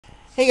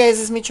Hey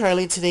guys, it's me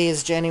Charlie. Today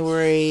is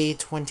January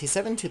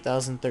 27,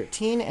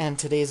 2013, and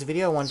today's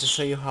video I wanted to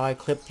show you how I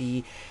clip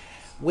the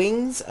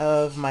wings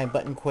of my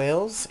button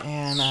quails.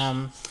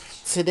 And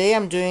today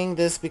I'm doing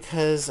this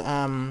because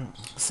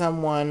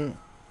someone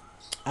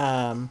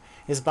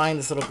is buying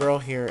this little girl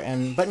here,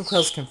 and button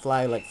quails can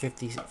fly like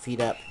 50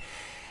 feet up.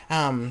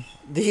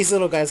 These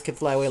little guys could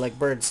fly away like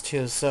birds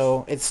too,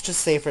 so it's just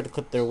safer to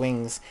clip their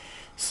wings.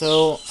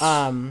 So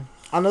on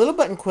the little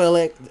button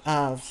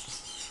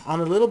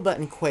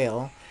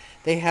quail,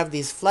 they have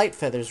these flight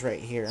feathers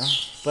right here,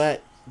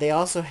 but they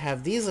also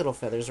have these little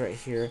feathers right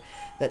here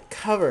that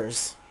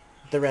covers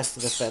the rest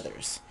of the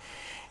feathers.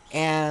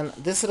 And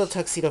this little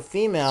tuxedo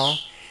female,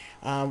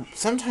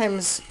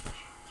 sometimes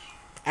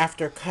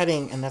after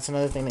cutting, and that's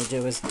another thing they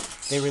do, is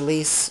they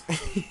release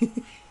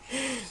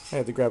I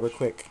had to grab her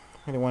quick.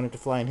 I didn't want her to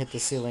fly and hit the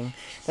ceiling.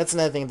 That's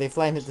another thing. If they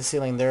fly and hit the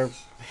ceiling, their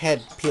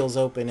head peels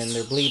open and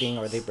they're bleeding,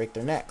 or they break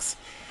their necks.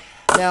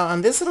 Now,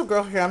 on this little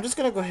girl here, I'm just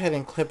going to go ahead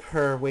and clip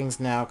her wings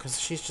now because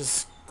she's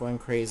just going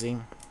crazy.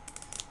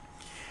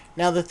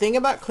 Now, the thing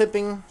about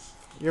clipping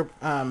your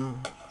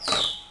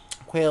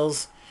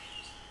quail's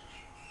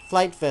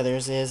flight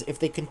feathers is if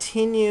they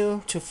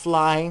continue to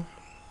fly,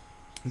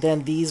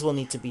 then these will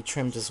need to be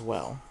trimmed as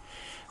well.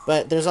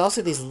 But there's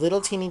also these little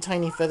teeny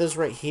tiny feathers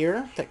right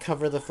here that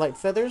cover the flight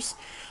feathers.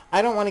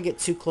 I don't want to get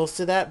too close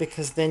to that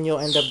because then you'll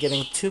end up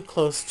getting too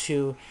close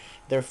to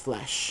their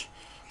flesh.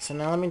 So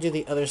now let me do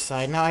the other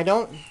side. Now I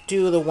don't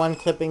do the one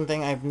clipping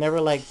thing. I've never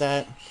liked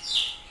that.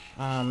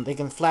 They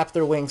can flap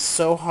their wings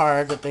so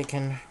hard that they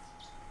can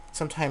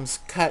sometimes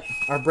cut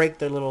or break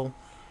their little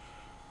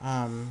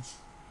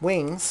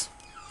wings.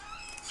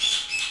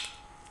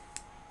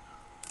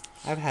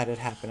 I've had it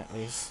happen at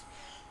least.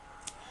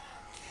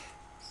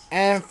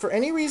 And for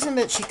any reason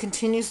that she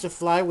continues to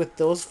fly with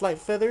those flight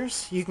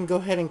feathers, you can go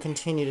ahead and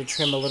continue to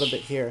trim a little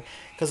bit here.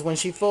 Because when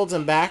she folds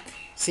them back,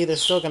 see, they're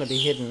still going to be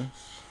hidden.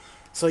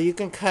 So you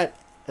can cut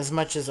as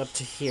much as up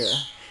to here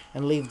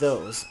and leave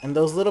those. And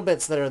those little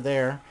bits that are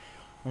there,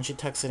 when she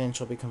tucks it in,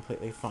 she'll be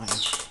completely fine.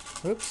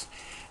 Oops.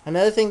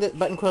 Another thing that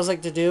button quails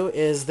like to do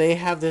is they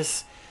have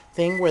this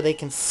thing where they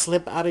can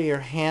slip out of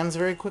your hands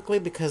very quickly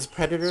because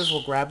predators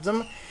will grab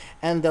them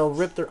and they'll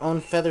rip their own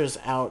feathers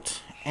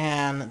out.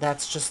 And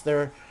that's just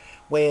their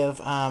way of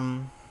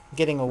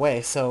getting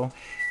away. So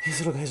these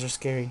little guys are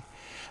scary.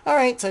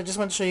 Alright, so I just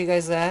wanted to show you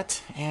guys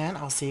that, and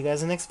I'll see you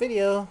guys in the next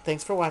video.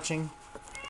 Thanks for watching.